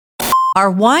Are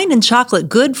wine and chocolate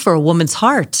good for a woman's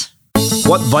heart?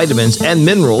 What vitamins and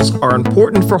minerals are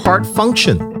important for heart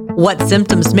function? What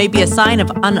symptoms may be a sign of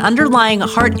an underlying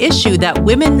heart issue that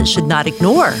women should not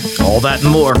ignore? All that and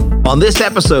more on this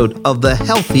episode of The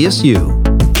Healthiest You.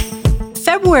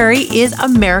 February is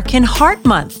American Heart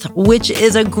Month, which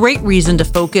is a great reason to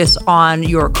focus on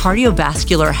your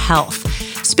cardiovascular health.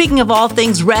 Speaking of all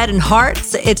things red and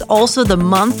hearts, it's also the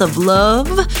month of love.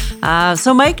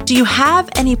 So, Mike, do you have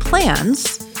any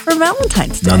plans for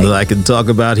Valentine's Day? None that I can talk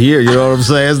about here. You know what I'm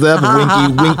saying, Steph?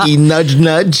 Winky, winky, nudge,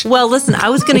 nudge. Well, listen, I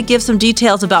was going to give some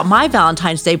details about my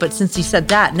Valentine's Day, but since you said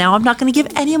that, now I'm not going to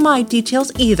give any of my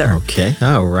details either. Okay,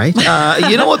 all right.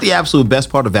 You know what the absolute best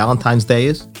part of Valentine's Day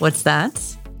is? What's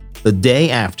that? The day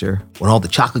after, when all the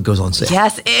chocolate goes on sale.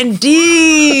 Yes,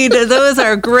 indeed. Those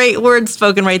are great words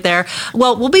spoken right there.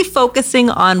 Well, we'll be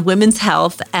focusing on women's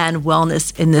health and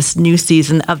wellness in this new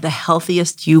season of the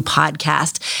Healthiest You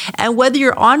podcast. And whether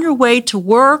you're on your way to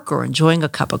work or enjoying a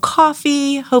cup of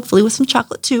coffee, hopefully with some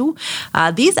chocolate too,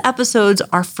 these episodes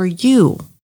are for you.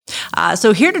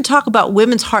 So here to talk about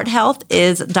women's heart health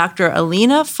is Dr.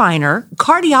 Alina Feiner,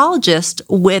 cardiologist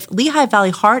with Lehigh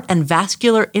Valley Heart and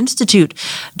Vascular Institute.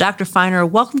 Dr. Feiner,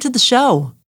 welcome to the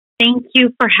show. Thank you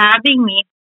for having me.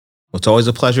 Well, it's always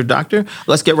a pleasure, doctor.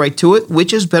 Let's get right to it.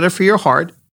 Which is better for your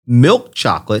heart, milk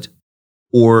chocolate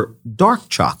or dark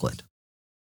chocolate?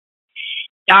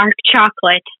 Dark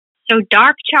chocolate. So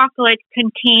dark chocolate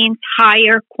contains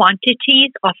higher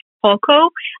quantities of cocoa,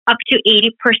 up to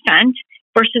 80%.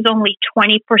 Versus only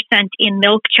 20% in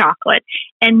milk chocolate.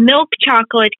 And milk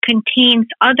chocolate contains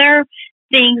other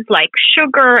things like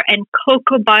sugar and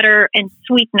cocoa butter and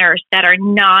sweeteners that are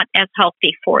not as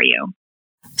healthy for you.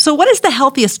 So what is the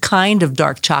healthiest kind of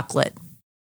dark chocolate?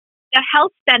 The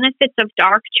health benefits of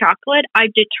dark chocolate are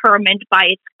determined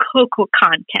by its cocoa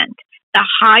content. The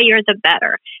higher, the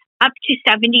better. Up to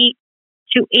 70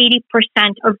 to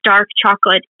 80% of dark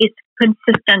chocolate is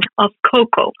consistent of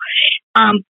cocoa.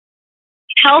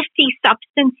 Healthy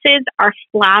substances are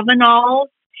flavonols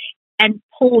and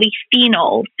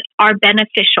polyphenols are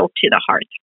beneficial to the heart.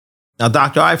 Now,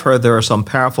 doctor, I've heard there are some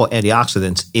powerful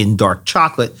antioxidants in dark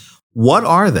chocolate. What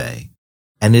are they?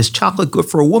 And is chocolate good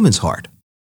for a woman's heart?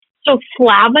 So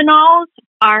flavonols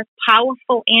are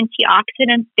powerful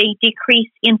antioxidants. They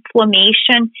decrease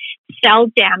inflammation, cell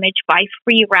damage by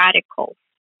free radicals.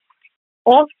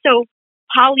 Also,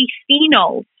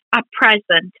 polyphenols are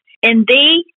present and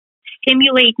they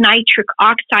stimulate nitric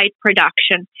oxide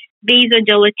production,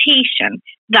 vasodilatation,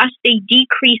 thus they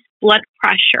decrease blood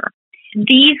pressure.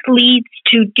 These leads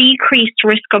to decreased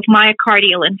risk of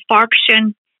myocardial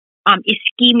infarction,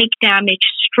 ischemic damage,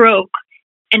 stroke,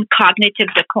 and cognitive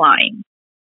decline.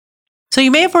 So you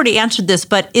may have already answered this,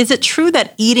 but is it true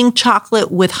that eating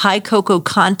chocolate with high cocoa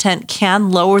content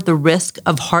can lower the risk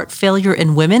of heart failure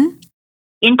in women?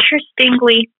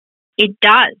 Interestingly, it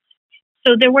does.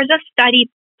 So there was a study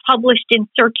published in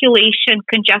Circulation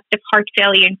Congestive Heart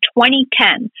Failure in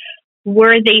 2010,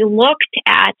 where they looked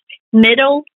at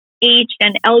middle-aged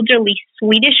and elderly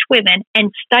Swedish women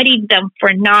and studied them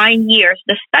for 9 years.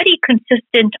 The study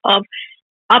consisted of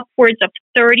upwards of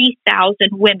 30,000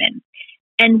 women.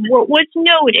 And what was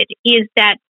noted is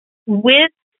that with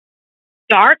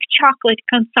dark chocolate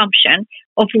consumption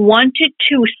of 1 to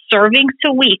 2 servings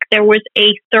a week, there was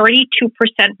a 32%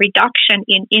 reduction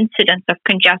in incidence of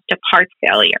congestive heart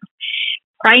failure.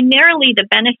 Primarily, the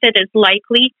benefit is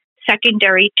likely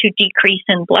secondary to decrease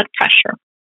in blood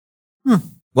pressure.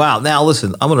 Wow. Now,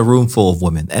 listen, I'm in a room full of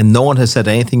women, and no one has said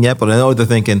anything yet, but I know they're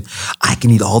thinking, I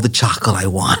can eat all the chocolate I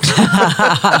want.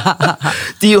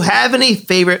 Do you have any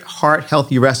favorite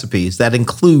heart-healthy recipes that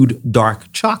include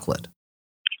dark chocolate?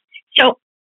 So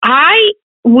I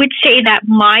would say that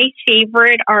my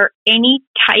favorite are any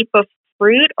type of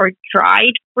fruit or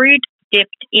dried fruit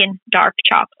dipped in dark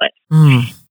chocolate.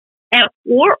 And,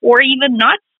 or even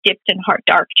nuts dipped in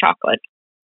dark chocolate.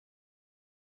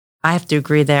 I have to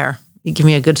agree there. You give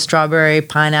me a good strawberry,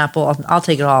 pineapple, I'll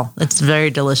take it all. It's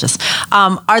very delicious.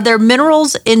 Are there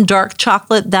minerals in dark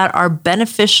chocolate that are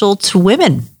beneficial to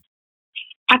women?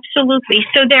 Absolutely.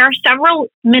 So there are several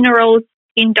minerals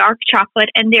in dark chocolate,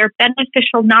 and they're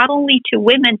beneficial not only to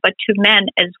women, but to men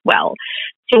as well.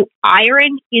 So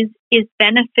iron is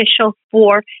beneficial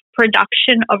for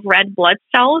production of red blood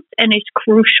cells and is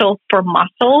crucial for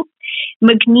muscles.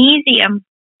 Magnesium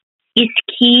is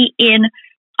key in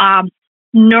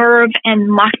nerve and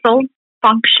muscle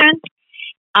function.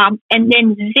 And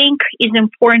then zinc is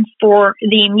important for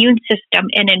the immune system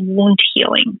and in wound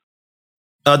healing.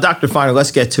 Dr. Feiner,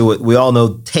 let's get to it. We all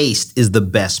know taste is the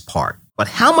best part. But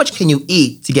how much can you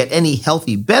eat to get any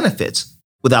healthy benefits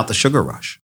without the sugar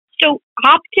rush? So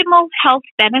optimal health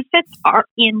benefits are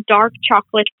in dark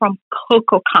chocolate from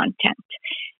cocoa content.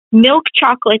 Milk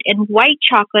chocolate and white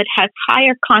chocolate has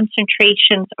higher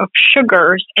concentrations of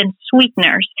sugars and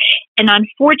sweeteners, and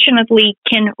unfortunately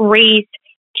can raise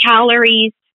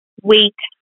calories, weight,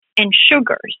 and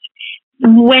sugars.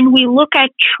 When we look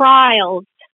at trials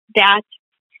that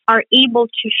are able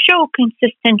to show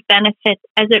consistent benefits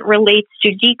as it relates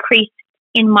to decrease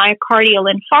in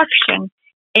myocardial infarction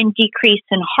and decrease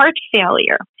in heart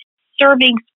failure,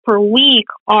 servings per week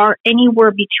are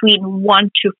anywhere between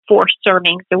 1 to 4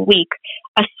 servings a week,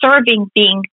 a serving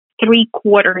being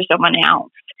 3/4 of an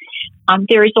ounce.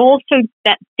 There is also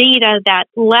that data that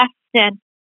less than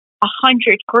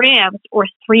 100 grams or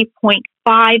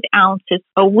 3.5 ounces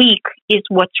a week is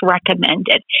what's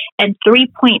recommended. And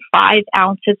 3.5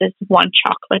 ounces is 1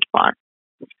 chocolate bar.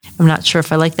 I'm not sure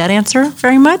if I like that answer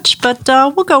very much, but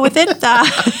we'll go with it.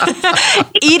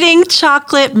 Eating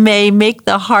chocolate may make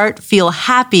the heart feel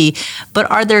happy, but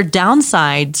are there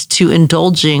downsides to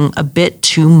indulging a bit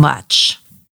too much?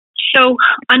 So,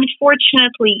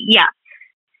 unfortunately, yes.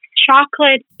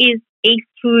 Chocolate is a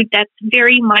food that's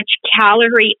very much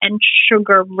calorie and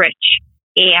sugar rich.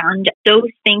 And those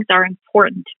things are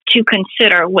important to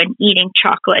consider when eating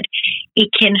chocolate. It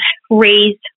can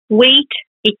raise weight.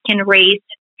 It can raise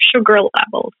sugar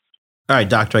levels. All right,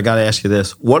 doctor, I got to ask you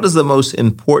this. What is the most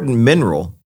important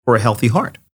mineral for a healthy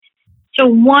heart? So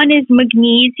one is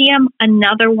magnesium.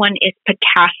 Another one is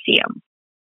potassium.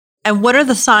 And what are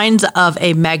the signs of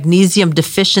a magnesium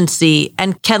deficiency?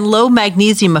 And can low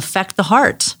magnesium affect the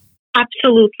heart?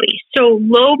 Absolutely. So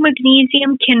low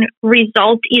magnesium can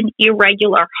result in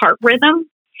irregular heart rhythm.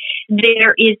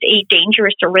 There is a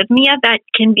dangerous arrhythmia that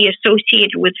can be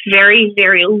associated with very,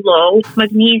 very low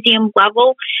magnesium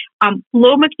level.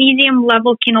 Low magnesium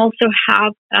level can also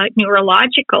have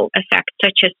neurological effects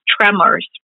such as tremors.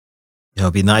 It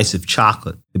would be nice if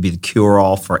chocolate would be the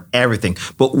cure-all for everything.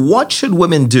 But what should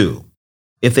women do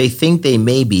if they think they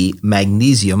may be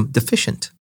magnesium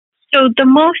deficient? So the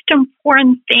most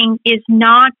important thing is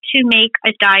not to make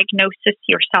a diagnosis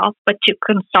yourself, but to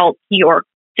consult your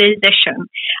physician.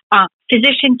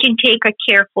 Physician can take a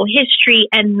careful history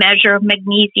and measure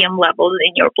magnesium levels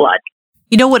in your blood.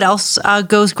 You know what else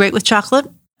goes great with chocolate?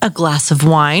 A glass of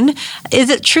wine. Is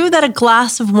it true that a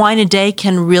glass of wine a day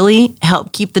can really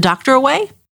help keep the doctor away?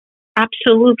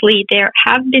 Absolutely. There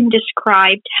have been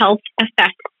described health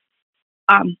effects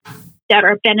that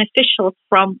are beneficial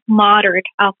from moderate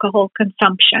alcohol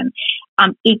consumption.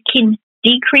 It can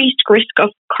decrease risk of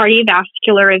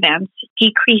cardiovascular events,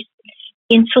 decrease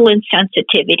insulin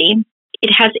sensitivity.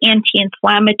 It has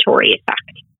anti-inflammatory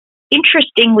effect.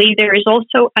 Interestingly, there is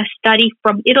also a study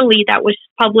from Italy that was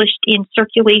published in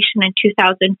Circulation in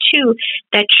 2002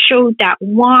 that showed that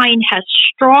wine has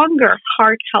stronger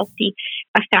heart-healthy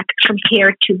effects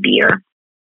compared to beer.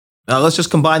 Now let's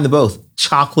just combine the both.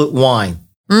 Chocolate wine.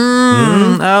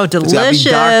 Oh, delicious. It's got to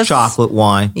be dark chocolate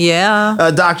wine.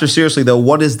 Yeah. Doctor, seriously though,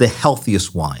 what is the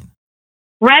healthiest wine?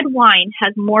 Red wine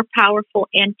has more powerful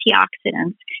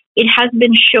antioxidants. It has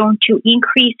been shown to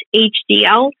increase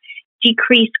HDL,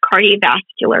 decrease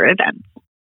cardiovascular events.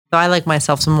 So I like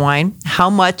myself some wine. How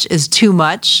much is too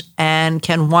much? And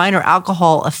can wine or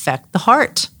alcohol affect the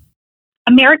heart?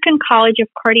 American College of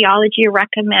Cardiology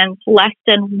recommends less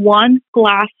than 1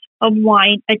 glass of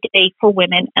wine a day for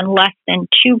women and less than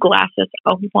 2 glasses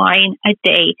of wine a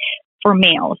day for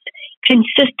males.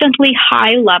 Consistently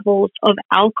high levels of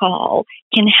alcohol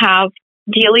can have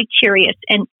deleterious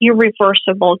and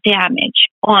irreversible damage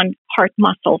on heart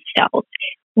muscle cells.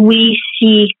 We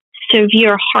see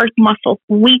severe heart muscle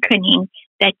weakening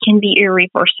that can be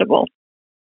irreversible.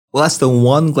 Less than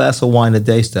 1 glass of wine a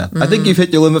day, Steph. I think you've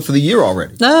hit your limit for the year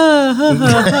already.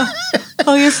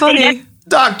 Oh, you're funny.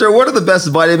 Doctor, what are the best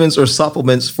vitamins or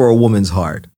supplements for a woman's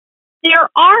heart? There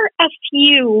are a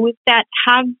few that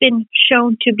have been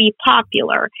shown to be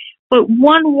popular, but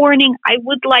one warning I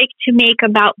would like to make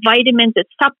about vitamins and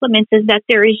supplements is that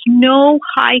there is no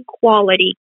high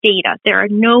quality data. There are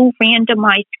no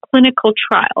randomized clinical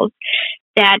trials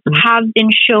that have been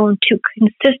shown to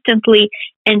consistently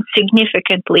and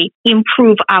significantly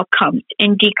improve outcomes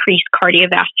and decrease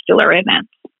cardiovascular events.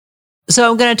 So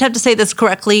I'm going to attempt to say this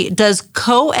correctly. Does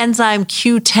coenzyme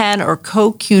Q10 or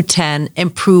CoQ10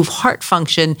 improve heart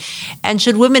function? And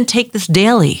should women take this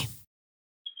daily?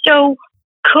 So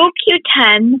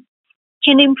CoQ10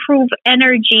 can improve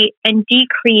energy and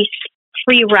decrease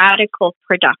free radical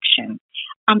production.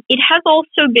 It has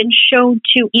also been shown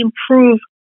to improve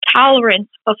tolerance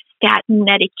of statin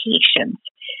medications.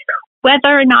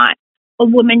 Whether or not a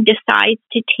woman decides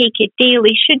to take it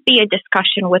daily should be a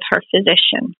discussion with her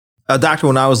physician. Doctor,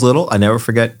 when I was little, I never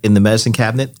forget in the medicine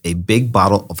cabinet, a big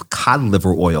bottle of cod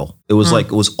liver oil. It was like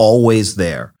it was always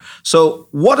there. So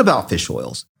what about fish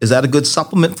oils? Is that a good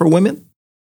supplement for women?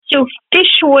 So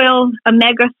fish oil,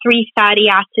 omega-3 fatty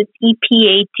acids,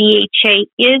 EPA, DHA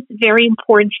is very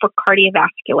important for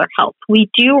cardiovascular health. We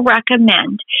do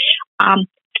recommend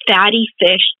fatty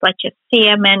fish such as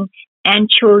salmon,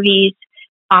 anchovies,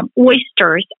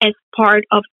 oysters as part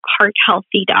of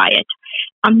heart-healthy diet.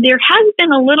 There has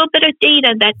been a little bit of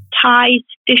data that ties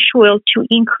fish oil to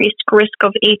increased risk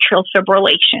of atrial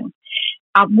fibrillation.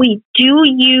 We do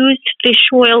use fish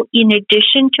oil in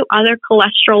addition to other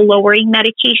cholesterol-lowering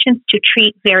medications to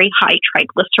treat very high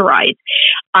triglycerides.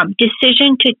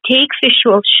 Decision to take fish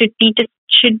oil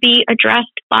should be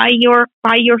addressed by your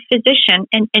physician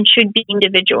and should be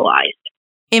individualized.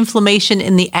 Inflammation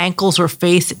in the ankles or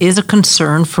face is a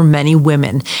concern for many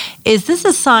women. Is this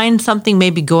a sign something may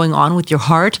be going on with your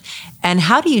heart? And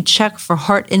how do you check for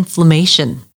heart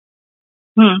inflammation?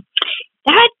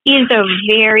 That is a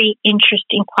very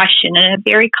interesting question and a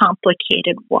very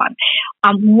complicated one.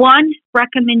 One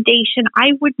recommendation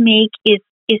I would make is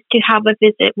to have a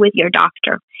visit with your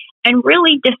doctor and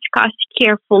really discuss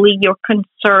carefully your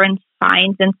concerns,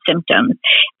 signs, and symptoms.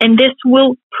 And this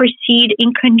will proceed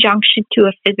in conjunction to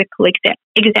a physical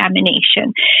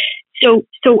examination. So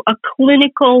a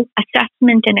clinical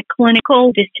assessment and a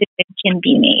clinical decision can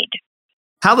be made.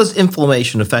 How does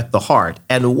inflammation affect the heart?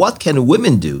 And what can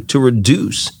women do to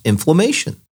reduce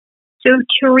inflammation? So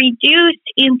to reduce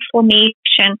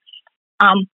inflammation,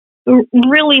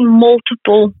 really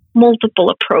multiple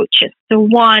approaches. So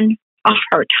one, a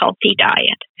heart-healthy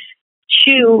diet.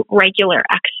 2, regular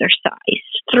exercise.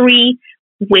 3,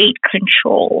 weight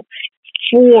control.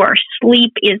 4,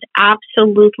 sleep is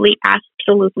absolutely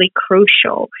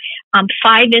crucial. 5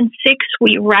 and 6,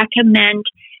 we recommend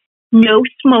no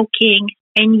smoking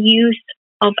and use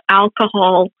of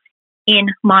alcohol in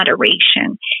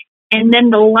moderation. And then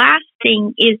the last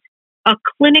thing is a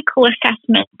clinical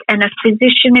assessment and a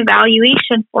physician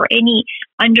evaluation for any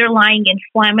underlying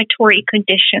inflammatory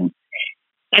conditions,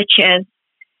 such as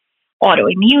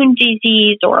autoimmune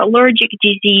disease or allergic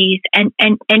disease, and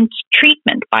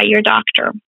treatment by your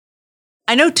doctor.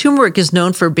 I know turmeric is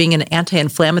known for being an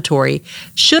anti-inflammatory.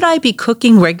 Should I be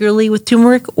cooking regularly with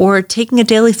turmeric or taking a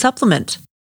daily supplement?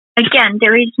 Again,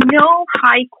 there is no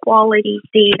high-quality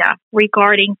data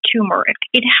regarding turmeric.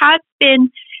 It has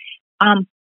been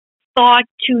thought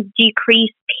to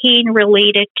decrease pain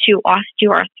related to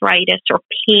osteoarthritis or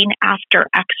pain after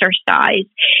exercise.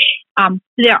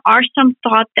 There are some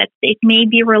thoughts that it may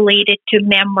be related to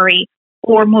memory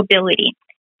or mobility.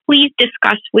 Please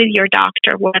discuss with your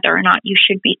doctor whether or not you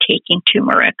should be taking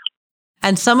turmeric.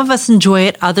 And some of us enjoy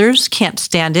it, others can't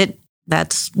stand it.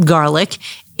 That's garlic.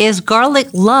 Is garlic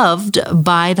loved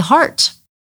by the heart?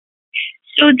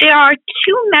 So there are 2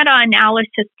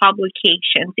 meta-analysis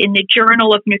publications in the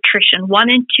Journal of Nutrition, one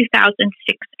in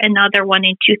 2006, another one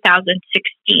in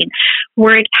 2016,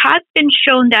 where it has been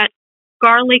shown that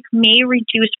garlic may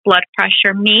reduce blood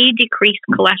pressure, may decrease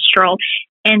cholesterol,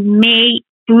 and may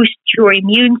boost your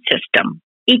immune system.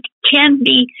 It can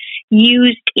be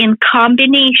used in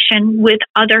combination with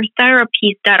other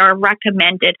therapies that are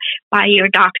recommended by your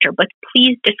doctor, but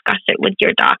please discuss it with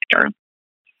your doctor.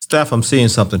 Steph, I'm seeing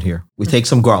something here. We take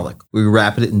some garlic, we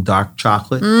wrap it in dark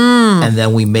chocolate, and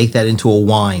then we make that into a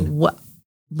wine.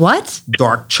 What?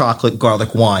 Dark chocolate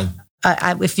garlic wine.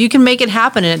 If you can make it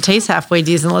happen and it tastes halfway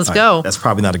decent, let's go. That's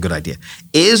probably not a good idea.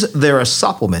 Is there a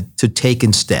supplement to take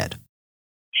instead?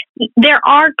 There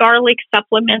are garlic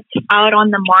supplements out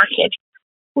on the market.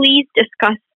 Please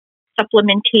discuss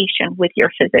supplementation with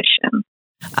your physician.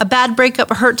 A bad breakup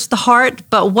hurts the heart,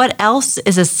 but what else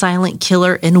is a silent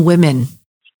killer in women?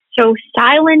 So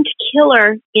silent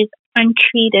killer is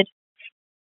untreated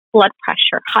blood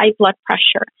pressure, high blood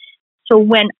pressure. So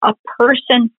when a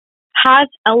person has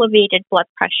elevated blood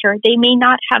pressure, they may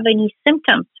not have any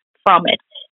symptoms from it,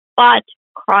 but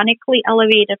chronically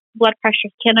elevated blood pressure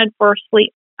can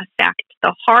adversely affect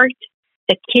the heart,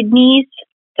 the kidneys,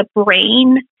 the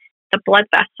brain, the blood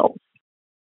vessels.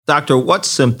 Doctor, what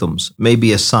symptoms may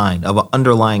be a sign of an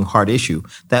underlying heart issue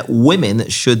that women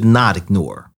should not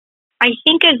ignore? I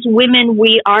think as women,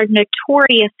 we are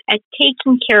notorious at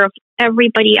taking care of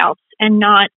everybody else and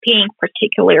not paying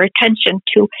particular attention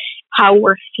to how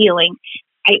we're feeling.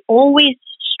 I always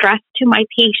stress to my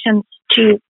patients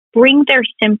to bring their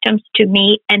symptoms to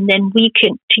me, and then we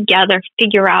can together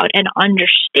figure out and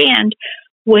understand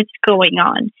what's going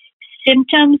on.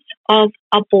 Symptoms of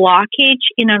a blockage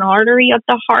in an artery of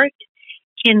the heart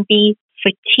can be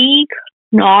fatigue,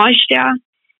 nausea,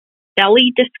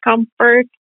 belly discomfort,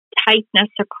 tightness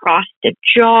across the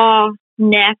jaw,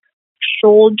 neck,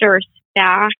 shoulders,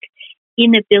 back,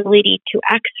 inability to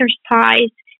exercise,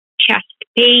 chest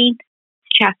pain,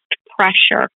 chest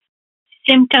pressure.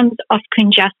 Symptoms of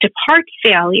congestive heart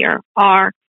failure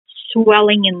are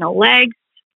swelling in the legs,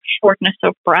 shortness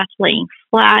of breath laying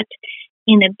flat,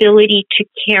 inability to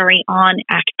carry on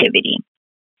activity.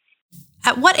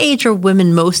 At what age are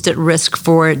women most at risk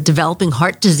for developing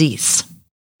heart disease?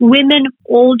 Women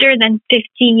older than 50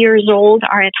 years old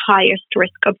are at highest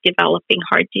risk of developing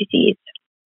heart disease.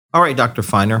 All right, Dr.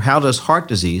 Finer, how does heart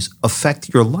disease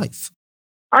affect your life?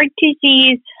 Heart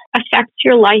disease affects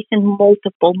your life in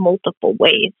multiple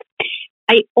ways.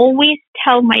 I always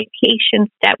tell my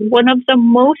patients that one of the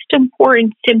most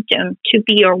important symptoms to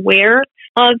be aware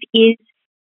of is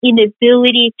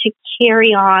inability to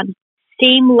carry on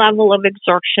same level of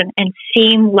exertion and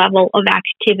same level of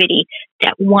activity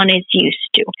that one is used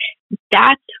to.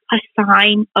 That's a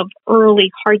sign of early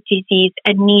heart disease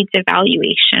and needs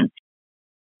evaluation.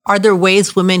 Are there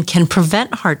ways women can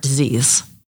prevent heart disease?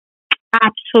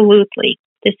 Absolutely.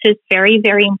 This is very,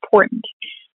 very important.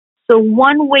 So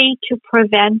one way to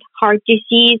prevent heart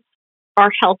disease are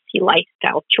healthy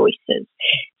lifestyle choices.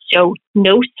 So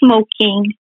no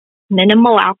smoking,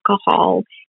 minimal alcohol,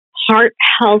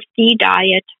 heart-healthy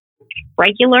diet,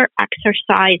 regular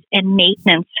exercise, and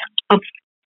maintenance of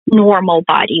normal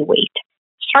body weight.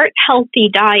 Heart-healthy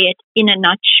diet, in a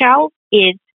nutshell,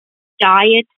 is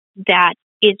diet that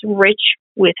is rich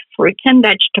with fruits and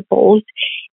vegetables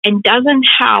and doesn't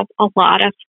have a lot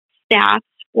of fats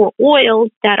or oils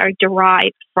that are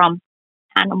derived from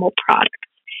animal products.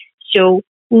 So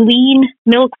lean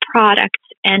milk products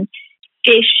and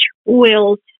fish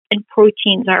oils and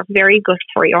proteins are very good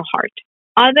for your heart.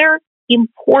 Other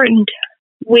important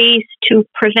ways to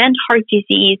prevent heart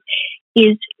disease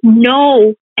is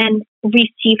know and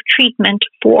receive treatment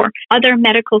for other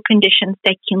medical conditions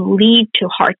that can lead to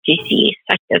heart disease,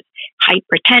 such as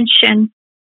hypertension,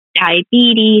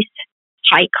 diabetes,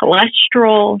 high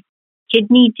cholesterol,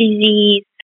 kidney disease,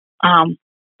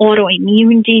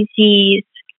 autoimmune disease,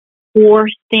 or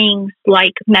things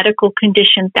like medical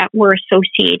conditions that were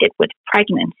associated with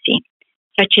pregnancy,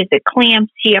 such as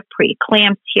eclampsia,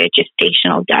 preeclampsia,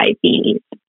 gestational diabetes.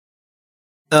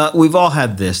 We've all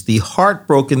had this, the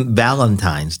heartbroken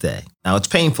Valentine's Day. Now, it's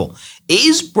painful.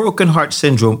 Is broken heart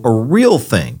syndrome a real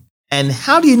thing? And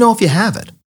how do you know if you have it?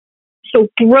 So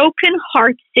broken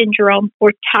heart syndrome,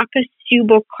 or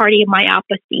Takotsubo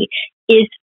cardiomyopathy, is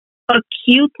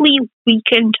acutely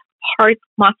weakened heart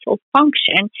muscle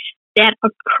function that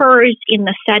occurs in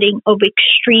the setting of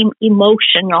extreme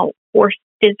emotional or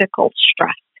physical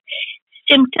stress.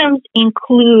 Symptoms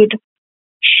include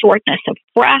shortness of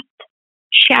breath,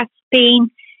 chest pain,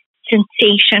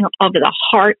 sensation of the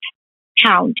heart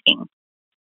pounding.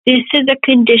 This is a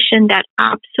condition that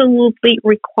absolutely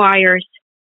requires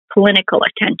clinical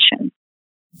attention.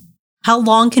 How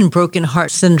long can broken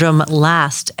heart syndrome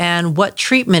last, and what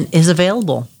treatment is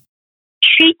available?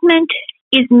 Treatment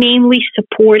is mainly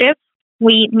supportive.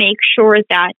 We make sure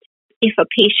that if a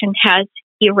patient has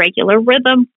irregular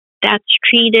rhythm, that's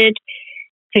treated.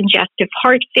 Congestive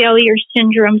heart failure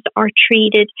syndromes are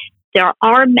treated. There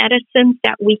are medicines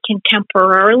that we can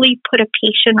temporarily put a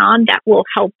patient on that will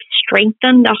help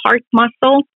strengthen the heart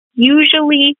muscle.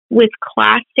 Usually with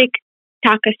classic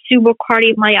Takotsubo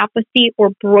cardiomyopathy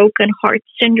or broken heart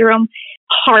syndrome,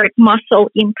 heart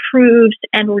muscle improves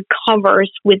and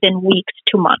recovers within weeks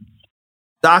to months.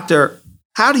 Doctor,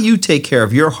 how do you take care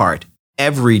of your heart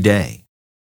every day?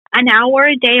 An hour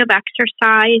a day of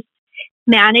exercise,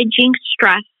 managing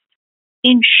stress,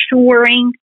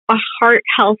 ensuring a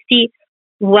heart-healthy,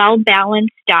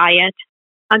 well-balanced diet,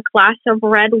 a glass of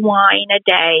red wine a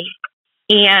day,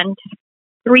 and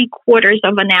 3/4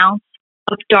 of an ounce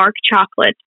of dark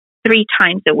chocolate 3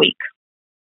 times a week.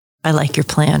 I like your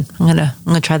plan. I'm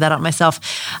gonna try that out myself.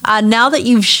 Now that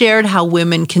you've shared how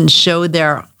women can show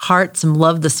their heart some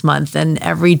love this month and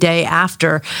every day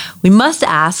after, we must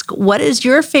ask, what is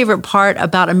your favorite part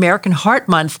about American Heart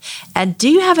Month? And do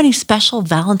you have any special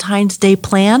Valentine's Day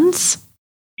plans?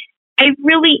 I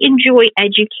really enjoy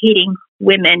educating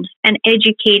women and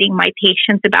educating my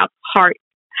patients about heart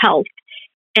health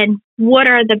and what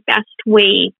are the best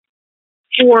ways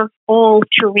for all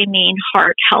to remain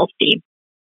heart healthy.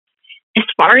 As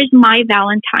far as my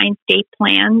Valentine's Day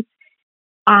plans,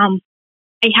 I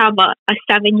have a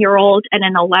 7-year-old and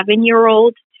an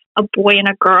 11-year-old, a boy and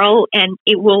a girl, and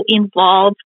it will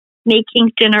involve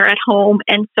making dinner at home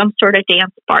and some sort of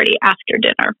dance party after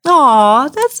dinner. Aw,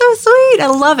 that's so sweet. I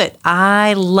love it.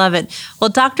 I love it.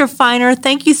 Well, Dr. Finer,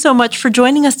 thank you so much for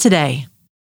joining us today.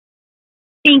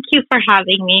 Thank you for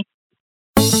having me.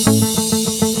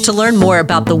 To learn more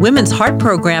about the Women's Heart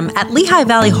Program at Lehigh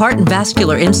Valley Heart and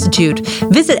Vascular Institute,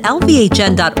 visit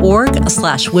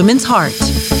lvhn.org/Women's Heart.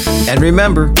 And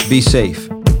remember, be safe,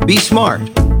 be smart,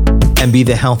 and be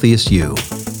the healthiest you.